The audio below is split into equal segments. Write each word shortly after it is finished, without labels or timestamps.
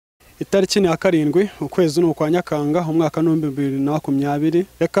Itariki ni 7 ukwezi n'ukwa Nyakanga umwaka 2020.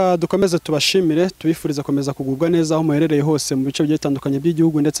 Reka dukomeze tubashimire tubifuriza komeza kugubwa neza aho muherereye hose mu bice bitandukanye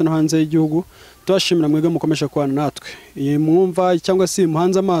by'igihugu ndetse no hanze y'igihugu. Tubashimira mwege mukomeje kubana natwe. Iyi mwumva cyangwa si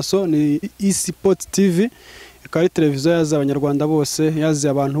muhanze amaso ni eSport TV, ikari televiziyo yaza abanyarwanda bose, yazi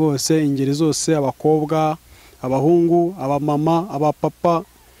abantu bose, ingeri zose, abakobwa, abahungu, abamama, abapapa,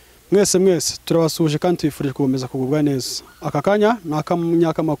 mwese turabasuje kandi twifurije kukomeza kugubwa neza. Aka kanya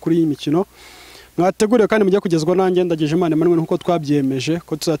n'amakuru y'imikino mwateguriye kandi mujye kugezwa nanjye ndagije Imana Emmanuel nkuko twabyemeje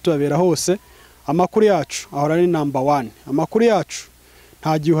ko tuzatubabera hose. Amakuru yacu ahora ari number 1. Amakuru yacu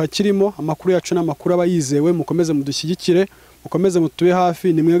nta gihuha kirimo, amakuru yacu n'amakuru aba yizewe. Mukomeze mudushyigikire, mukomeze mutube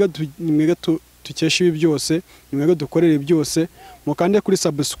hafi, ni mwege tukesha ibi byose, ni mwege dukorera byose. Mukande kuri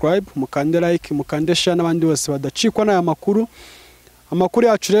subscribe, mukande like, mukande share n'abandi bose badacikwa n'aya makuru. Amakuru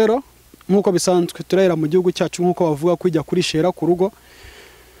yacu rero nkuko bisanzwe turahera mu gihugu cyacu nkuko bavuga kujya kuri shera ku rugo.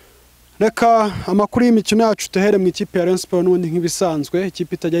 Reka amakuru y'imikino yacu tuhere mu ikipe ya Rayon Sport n'ubundi nk'ibisanzwe.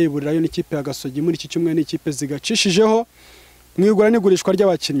 Ikipe itajya yiburira yo n'ikipe ya Gasogi muri iki cyumwe n'ikipe zigacishijeho mwigura n'igurishwa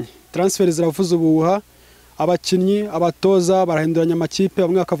ry'abakinnyi. Transfer ziravuza ubuha, abakinnyi abatoza barahinduranya amakipe,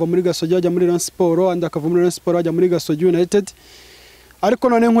 bamwe akava muri Gasogi ajya muri Rayon Sport, andi akava muri Rayon Sport ajya muri Gasogi United. Ariko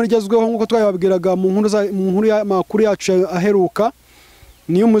none nkuru igezweho nkuko twababwiraga mu nkuru y'amakuru yacu aheruka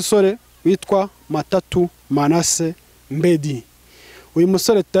ni umusore witwa Matatu Manase Mbedi. Uyu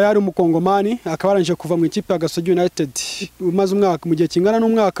musore tayari umukongomani akaba aranje kuva mu ikipe ya Gasogi United umaze umwaka mu gihe kingana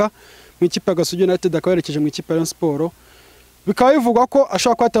n'umwaka mu ikipe ya Gasogi United akaba yerekeje mu ikipe ya Rayon Sport. Bikaba bivugwa ko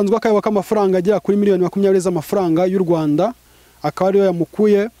ashaka kwatanzwa akayoboka amafaranga agera kuri miliyoni 20 z'amafaranga y'u Rwanda, akaba ariyo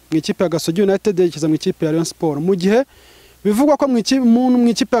yamukuye mu ikipe ya Gasogi United yerekeza mu ikipe ya Rayon Sport. Mu gihe bivugwa ko mu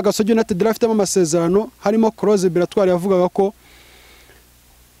ikipe ya Gasogi United rafitemo amasezerano harimo clause bilatoire yavugaga ko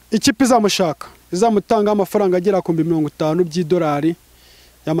ikipe izamushaka izamutanga amafaranga agera ku 50 by'idolari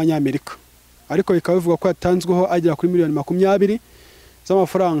y'amanyamerika, ariko bikaba bivuga ko yatanzweho agera kuri miliyoni 20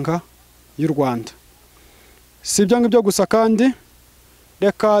 z'amafaranga y'u Rwanda. Si ibyo ngibyo gusa kandi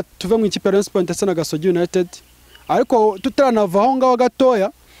reka tuve mu ikipe ya Rayon Sport ndetse na Gasogi United, ariko tutaranava aho ngaho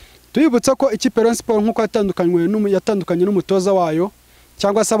gatoya tuyibutsa ko ikipe ya Rayon Sport nkuko yatandukanye n'umutoza wayo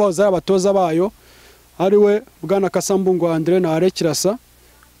cyangwa se abahoze ari abatoza bayo ariwe Bwana Kasambungu Andre na Arekirasa.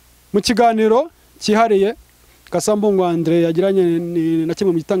 Mu kiganiro cyihariye Kasambungu Andre yagiranye na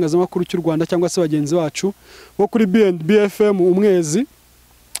kimwe mu gitangazamakuru cy'u Rwanda cyangwa se bagenzi bacu bo kuri BFM umwezi,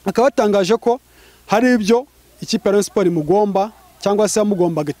 akaba atangaje ko hari ibyo ikipe ya Rayon Sport imugomba cyangwa se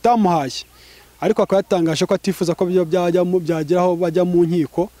yamugomba gitamuhaye, ariko akaba yatangaje ko atifuza ko byageraho bajya mu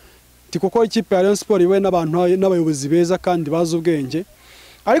nkiko kuko ikipe ya Rayon Sport iwe n'abayobozi beza kandi bazi ubwenge.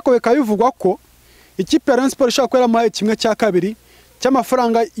 Ariko bikaba bivugwa ko ikipe ya Rayon Sport ishaka kwera amaye 1/2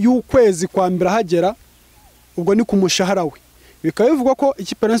 cy'amafaranga y'ukwezi kwa mbere hagera, ubwo ni ku mushahara we. Bikaba bivugwa ko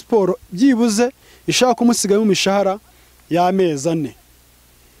ikipe ya Rayon Sport byibuze ishaka kumusigaye mu mishahara y'amezi 4.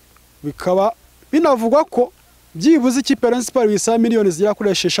 Bikaba binavugwa ko byibuze ikipe ya Rayon Sport bisaba miliyoni zigera kuri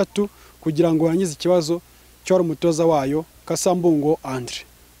 6 kugira ngo yangize ikibazo cyo umutoza wayo Kasambungu Andre.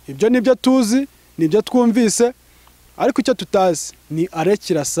 Ibyo nibyo tuzi, nibyo twumvise, ariko icyo tutazi ni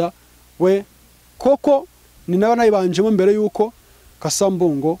Arekirasa we koko ni nawe nayibanjemo mbere yuko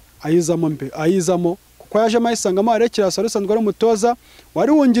Kasambungu ayizamo kuko yaje mayisangamo Arekirasa rusanzwe ari umutoza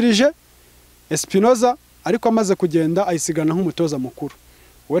wari wungirije Espinoza, ariko amaze kugenda ayisigana nk'umutoza mukuru.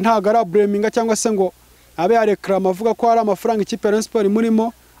 We ntago ara blaminga cyangwa se ngo abe yarekrama avuga ko hari amafaranga ikipe ya Rayon Sport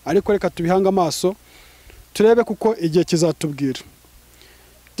murimo, ariko reka tubihanga amaso turebe kuko igihe kizatubwira.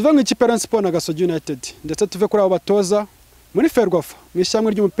 Tuve mu ikipe ya Rayon Sport na Gasogi United ndetse tuve kuri abo batoza muri Ferwafa, mu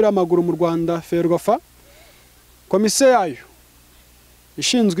ishyamwe ry'umupira w'amaguru mu Rwanda. Ferwafa komisiyo yayo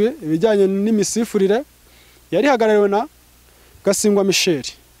ishinzwe ibijyanye n'imisifurire yari hagarariwe na Gasingwa Michel.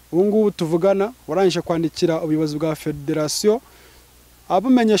 Ubu ngubu tuvugana warangije kwandikira ubuyobozi bwa federation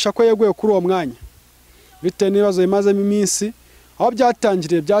abumenyesha ko yeguye kuri uwo mwanya bitewe n'ibibazo bimazemo iminsi. Aho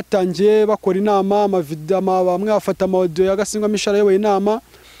byatangiye bakora inama, bamwe bafata amaudio ya Gasingwa Michel ayoboye inama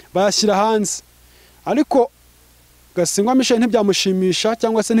bayashyira hanze, ariko Gasingwa Michel ntibyamushimisha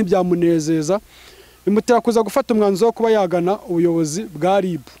cyangwa se ntibyamunezeza, bimutera kuza gufata umwanzuro wo kuba yagana ubuyobozi bwa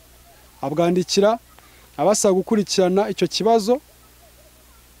RIB abwandikira abasaba gukurikirana icyo kibazo,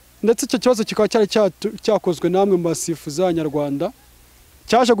 ndetse icyo kibazo kikaba cyari cyakozwe namwe mu basifuzi b'Abanyarwanda.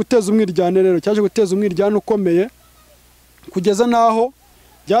 Cyaje guteza umwiryane rero, cyaje guteza umwiryane ukomeye kugeza naho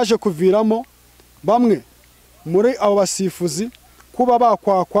byaje kuviramo bamwe muri abo basifuzi kuba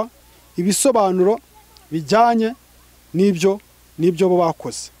bakwakwa ibisobanuro bijyanye n'ibyo bo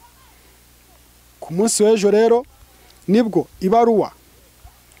bakoze. Ku munsi w'ejo rero nibwo ibaruwa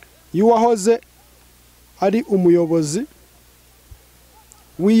y'uwahoze ari umuyobozi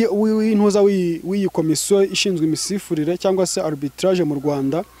w'intuza w'iyi komisiyo ishinzwe imisifurire cyangwa se arbitrage mu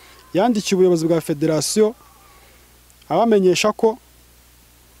Rwanda yandikiye ubuyobozi bwa federasiyo abamenyesha ko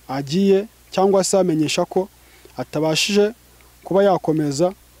agiye cyangwa se amenyesha ko atabashije kuba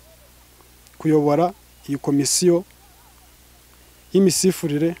yakomeza kuyobora iyi komisiyo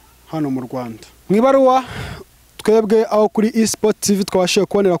y'imisifurire hano mu Rwanda. Mu ibaruwa twebwe aho kuri eSport TV twabashije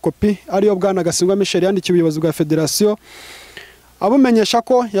kubonera kopi ariyo bwana Gasingwa Michel yandikiye ubuyobozi bwa federasiyo abumenyesha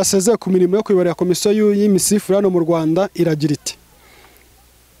ko yasezeye ku mirimo yo kuyobora komisiyo y'imisifurire hano mu Rwanda iragira iti: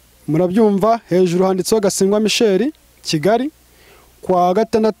 murabyumva, hejuru handitseho Gasingwa Michel, Kigali, kwa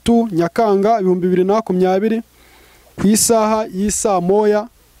 6 Nyakanga 2020 ku isaha y'isa moya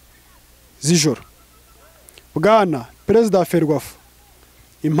z'ijoro. Bwana Perezida wa Ferwafa,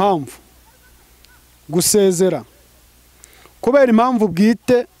 impamvu gusezera. Kubera impamvu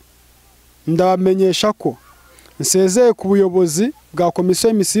bwite ndamenyesha ko nsezeye ku buyobozi bwa komisiyo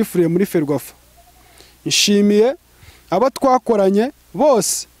y'imisifurire muri Ferwafa. Nshimiye abo twakoranye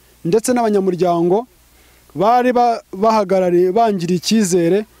bose ndetse n'abanyamuryango bari bahagarariye bangiriye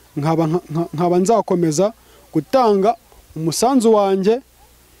icyizere nkaba nzakomeza gutanga umusanzu wanjye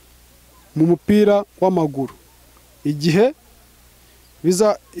mu mupira w'amaguru igihe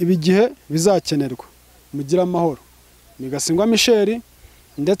bizakenerwa. Mugira amahoro. Ni Gasingwa Michel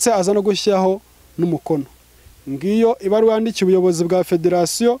ndetse aza no gushyiraho n'umukono. Ngiyo ibaruwa yandikiye ubuyobozi bwa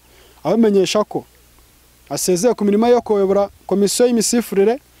federasiyo abamenyesha ko asezeye ku mirimo yo kuyobora komisiyo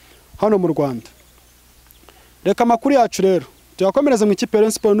y'imisifurire hano mu Rwanda. Reka amakuru yacu rero tuyakomereza mu ikipe ya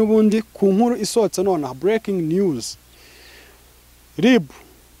Rayon Sport n'ubundi ku nkuru isohotse none, breaking news. RIB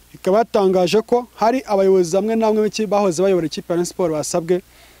ikaba yatangaje ko hari abayobozi bamwe na bamwe bahoze bayobora ikipe ya Rayon Sport basabwe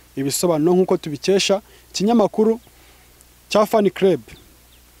ibisobanuro nk'uko tubikesha ikinyamakuru cya Fan Club.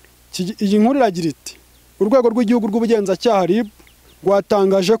 Iyi nkuru iragira iti: urwego rw'igihugu rw'ubugenzacyaha RIB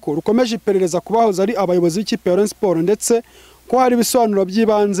rwatangaje ko rukomeje iperereza ku bahoze ari abayobozi b'ikipe ya Rayon Sport ndetse ko hari ibisobanuro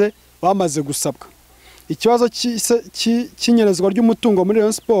by'ibanze bamaze gusabwa. Ikibazo cy'inyerezwa ry'umutungo muri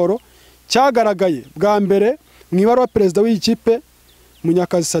Rayon Sport cyagaragaye bwa mbere mu ibaruwa perezida w'iyi kipe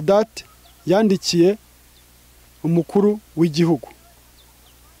Munyakazi Sadat yandikiye umukuru w'igihugu.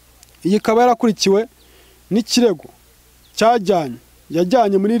 Iyi ikaba yarakurikiwe n'ikirego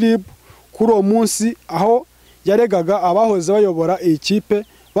yajyanye muri RIB kuri uwo munsi, aho yaregaga abahoze bayobora iyi kipe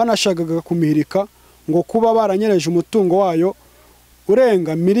banashakaga kumihirika ngo kuba baranyereje umutungo wayo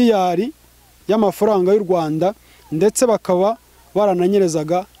urenga miliyari y'amafaranga y'u Rwanda ndetse bakaba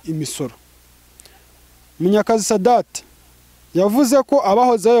barananyerezaga imisoro. Munyakazi Sadat yavuze ko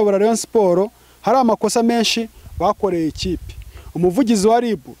abahoze bayobora Rayon Sport hari amakosa menshi bakoreye ikipe. Umuvugizi wa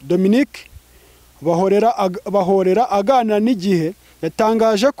RIB Dominique bahorera aganira n'Igihe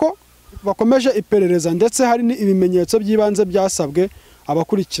yatangaje ko bakomeje iperereza ndetse hari ibimenyetso by'ibanze byasabwe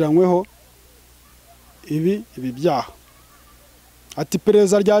abakurikiranyweho ibi byaha. Ati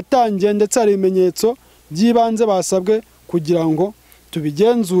iperereza ryatangiye ndetse hari ibimenyetso by'ibanze basabwe kugira ngo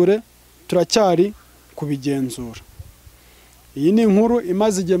tubigenzure, turacyari kubigenzura. Iyi ni inkuru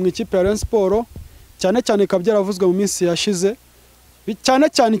imaze igihe mu ikipe ya Rayon Sport, cyane cyane ikaba byaravuzwe mu minsi yashize, cyane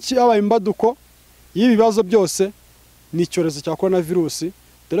cyane cyabaye imbaduko y'ibibazo byose n'icyorezo cya coronavirus,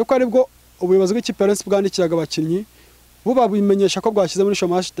 dore ko aribwo ubuyobozi bw'ikipe ya Rayon Sport bwandikiraga abakinnyi bubabimenyesha ko bwashyize muri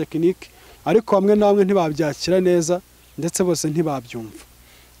chômage technique, ariko bamwe na bamwe ntibabyakira neza ndetse bose ntibabyumva.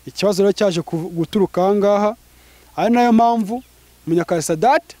 Ikibazo rero cyaje guturuka ahangaha, ari nayo mpamvu Munyakazi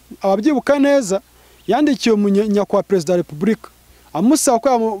Sadat ababyibuka neza yandikiye umunyakwa Perezida wa Repubulika amusaba ko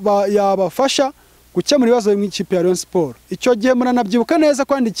yabafasha gukemura ibibazo mu ikipe ya Rayon Sport. Icyo gihe muranabyibuka neza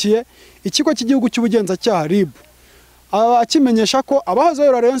kwandikiye ikigo cy'igihugu cy'ubugenzacyaha RIB akimenyesha ko abahoze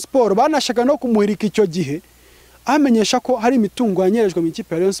bayobora Rayon Sport banashaka no kumuhirika icyo gihe, amenyesha ko hari imitungo yanyerejwe mu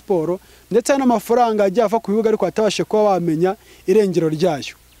ikipe ya Rayon Sport ndetse n'amafaranga agiye ava ku bibuga ariko atabashe kuba bamenya irengero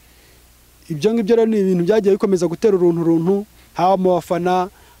ryayo. Ibyo ngibyo rero ni ibintu byagiye bikomeza gutera uruntu haba mu bafana,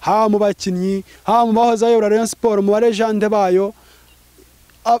 haba mu bakinnyi, haba mu bahoze bayobora Rayon Sport, mu barejande bayo,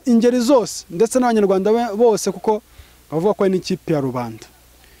 ingeri zose ndetse n'abanyarwanda bose, kuko bavuga ko ari n'ikipe ya rubanda.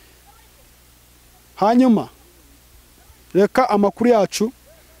 Hanyuma reka amakuru yacu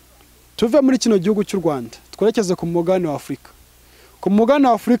tuve muri kino gihugu cy'u Rwanda twerekeze ku mugabane wa Afurika. Ku mugabane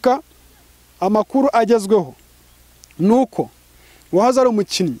wa Afurika amakuru agezweho nuko wahoze ari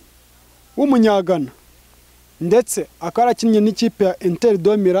umukinnyi w'umunyagana ndetse akarakinnye n'ikipe ya Inter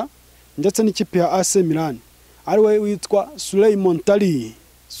de Milan ndetse n'ikipe ya AC Milan, ari we witwa Souleymane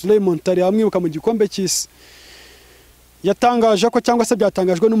Tali amwibuka mu gikombe cy'isi. Yatangaje ko cyangwa se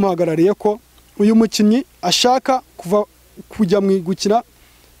byatangajwe n'umuhagarariye ko uyu mukinnyi ashaka kujya gukina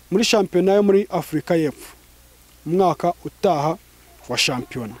muri shampiyona yo muri Afurika y'Epfo umwaka utaha wa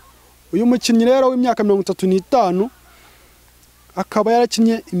shampiyona. Uyu mukinnyi rero w'imyaka 35 akaba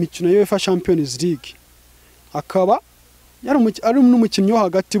yarakinye imikino ya UEFA Champions League, akaba ari n'umukinnyi wo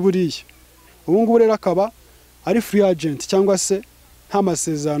hagati buriya. Ubu ngubu rero akaba ari free agent cyangwa se nta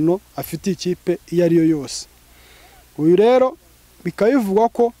masezerano afite ikipe iyo ari yo yose. Uyu rero bikaba bivugwa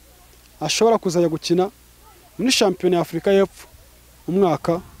ko ashobora kuzajya gukina muri shampiyona ya Afurika y'Epfo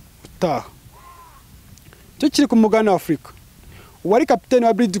umwaka utaha. Tukiri ku mugabane wa Afurika, uwari kapiteni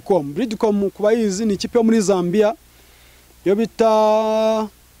wa Bridcom kuba yizi ni ikipe yo muri Zambia yo bita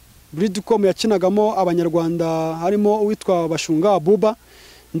Bridcom, yakinagamo abanyarwanda harimo uwitwa Bashunga Abuba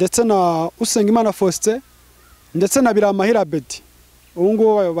ndetse na Usengimana Faustin ndetse na Biramahira Bedi. Ubu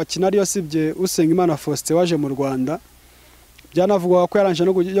ngubu bakina ariyo sibye Usengimana Faustin waje mu Rwanda. Byanavugwa ko yaranje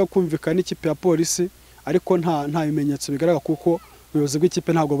no kumvikana n'ikipe ya polisi, ariko nta bimenyetso bigaragara kuko ubuyobozi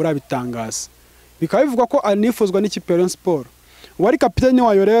bw'ikipe ntabwo burabitangaza. Bikaba bivugwa ko anifuzwa n'ikipe ya Rayon Sport. Uwari kapiteni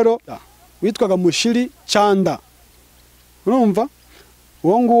wayo rero witwaga Mushiri Chanda, urumva,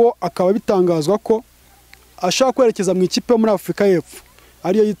 uwo nguwo akaba bitangazwa ko ashaka kwerekeza mu ikipe muri Afurika y'Epfo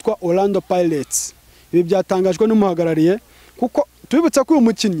ariyo yitwa Orlando Pirates. Ibi byatangajwe n'umuhagarariye, kuko tubibutsa ko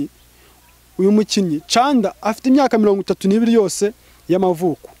uyu mukinnyi Chanda afite imyaka 32 yose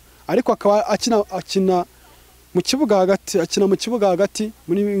y'amavuko, ariko akaba akina mu kibuga hagati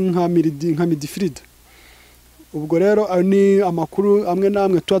muri nka midfield. Ubwo rero ni amakuru amwe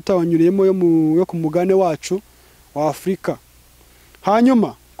namwe twatawanyuriyemo yo ku mugane wacu wa Afurika.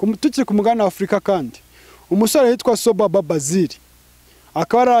 Hanyuma tukiri ku mugane wa Afurika kandi umusore yitwa Soba Babaziri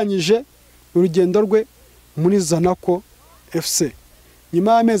akaba arangije urugendo rwe muri Zanaco FC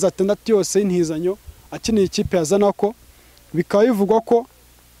nyuma y'amezi 6 yose y'intizanyo akiniye ikipe ya Zanaco. Bikaba bivugwa ko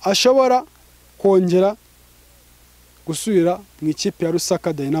ashobora kongera gusubira mu ikipe ya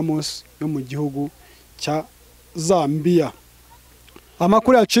Lusaka Dynamos yo mu gihugu cya Zambia.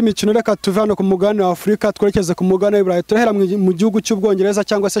 Amakuru yacu y'imikino reka tuve hano ku mugabane wa Afurika twerekeze ku mugabane w'Iburayi. Turahera mu gihugu cy'Ubwongereza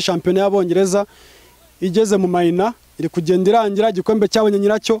cyangwa se shampiyona y'Abongereza igeze mu mayina, iri kugenda irangira, igikombe cyabonye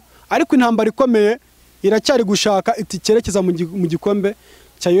nyiracyo, ariko intambara ikomeye iracyari gushaka itikerekeza mu gikombe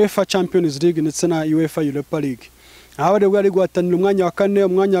cya UEFA Champions League ndetse na UEFA Europa League. Aho bari guhatanira umwanya wa 4,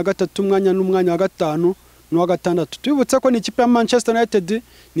 umwanya wa 3, n'umwanya wa 5 n'uwa 6. Tubibutse ko ni ikipe ya Manchester United,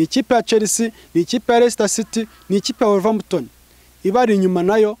 ni ikipe ya Chelsea, ni ikipe ya Leicester City, ni ikipe ya Wolverhampton ibari inyuma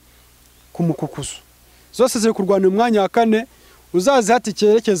nayo ku mukukuzo. Zose ziri kurwana umwanya wa 4 uzazi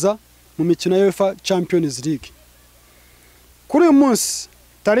hatikerekeza mu mikino ya UEFA Champions League. Kuri uyu munsi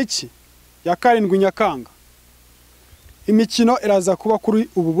tariki ya 7 Nyakanga imikino iraza kuba kuri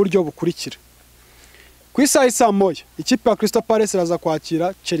ubu buryo bukurikira. Ku isaha isa moya ikipe ya Crystal Palace iraza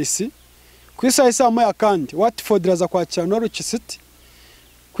kwakira Chelsea. Ku isaha isa moya kandi Watford iraza kwakira Norwich City.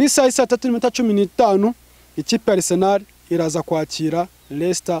 Ku isaha isa 3:15 ikipe ya Arsenal iraza kwakira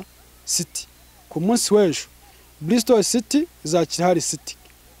Leicester City. Ku munsi w'ejo Bristol City izakira Hull City.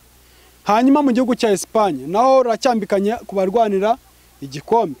 Hanyuma mu gihugu cya Espagne naho racyambikanye kubarwanira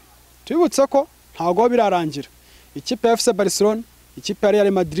igikombe. Tubibutse ko ntago birarangira. Ikipe ya FC Barcelona, ikipe ya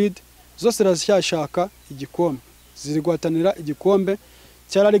Real Madrid zose ziracyashaka igikombe, ziri guhatanira igikombe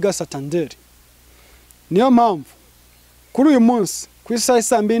cya La Liga Santander. Niyo mpamvu kuri uyu munsi ku isaha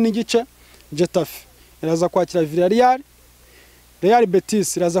 2:30 Getafe iraza kwakira Villarreal, Real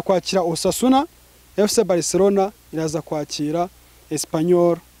Betis iraza kwakira Osasuna, FC Barcelona iraza kwakira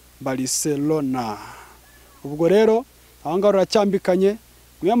Espanyol Barcelona. Ubwo rero ahanga ruracyambikanye,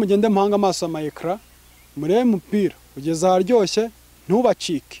 mwe mugende muhanga amaso amayekra murebe umupira ugeze haryoshye,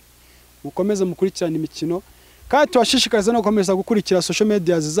 ntubacike, mukomeze mukurikirana imikino, kandi tubashishikariza no gukomeza gukurikira social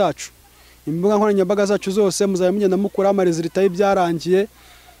media zacu, imbuga nkoranyambaga zacu zose muzaye mugenda mukura amarizita y'ibyarangiye,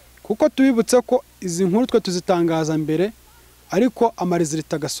 kuko tubibutse ko izi nkuru twe tuzitangaza mbere ariko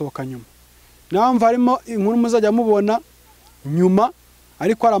amarizita gasohoka nyuma. Namva harimo inkuru muzajya mubona nyuma,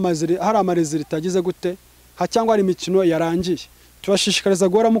 ariko hari amarizita agize gute cyangwa ari imikino yarangiye. Tubashishikariza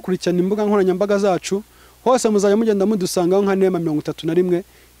guhora mukurikirana imbuga nkoranyambaga zacu, hose muzajya mugenda mudusangaho nka Nema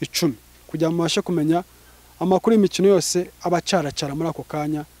 3110 kugira ngo mubashe kumenya amakuru y'imikino yose abacaracara muri ako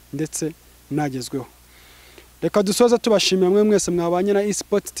kanya ndetse nagezweho. Reka dusoza tubashimira mwe mwese mwabanye na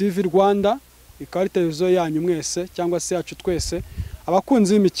eSport TV Rwanda, ikaba ari televiziyo yanyu mwese cyangwa se yacu twese,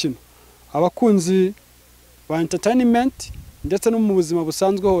 abakunzi b'imikino, abakunzi ba entertainment ndetse no mu buzima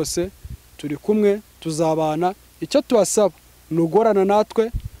busanzwe hose turi kumwe, tuzabana. Icyo tubasaba ni ugorana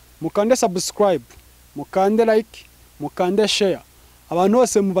natwe, mukande subscribe, mukande like, mukande share, abantu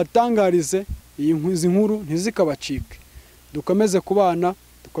bose mubatangarize izi nkuru ntizikabacike. Dukomeze kubana,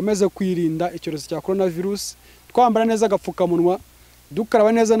 dukomeze kwirinda icyorezo cya coronavirus, twambara neza agapfukamunwa,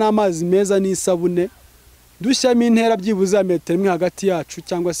 dukaraba neza n'amazi meza n'isabune, dushyamo intera byibuze ya metero imwe hagati yacu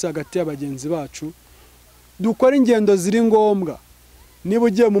cyangwa se hagati y'abagenzi bacu, dukora ingendo ziri ngombwa. Niba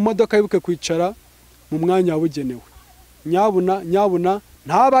ugiye mu modoka wibuke kwicara mu mwanya wabugenewe. Nyabuna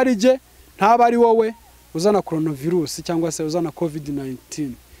ntaba ari jye, ntaba ari wowe uzana coronavirus cyangwa se uzana COVID-19.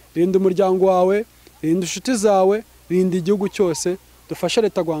 Rinda umuryango wawe, rinda inshuti zawe, rinda igihugu cyose, dufashe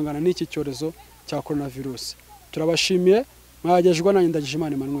leta guhangana n'iki cyorezo cya coronavirus. Turabashimiye, mwagejejwe na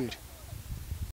Ndagijimana Emmanuel.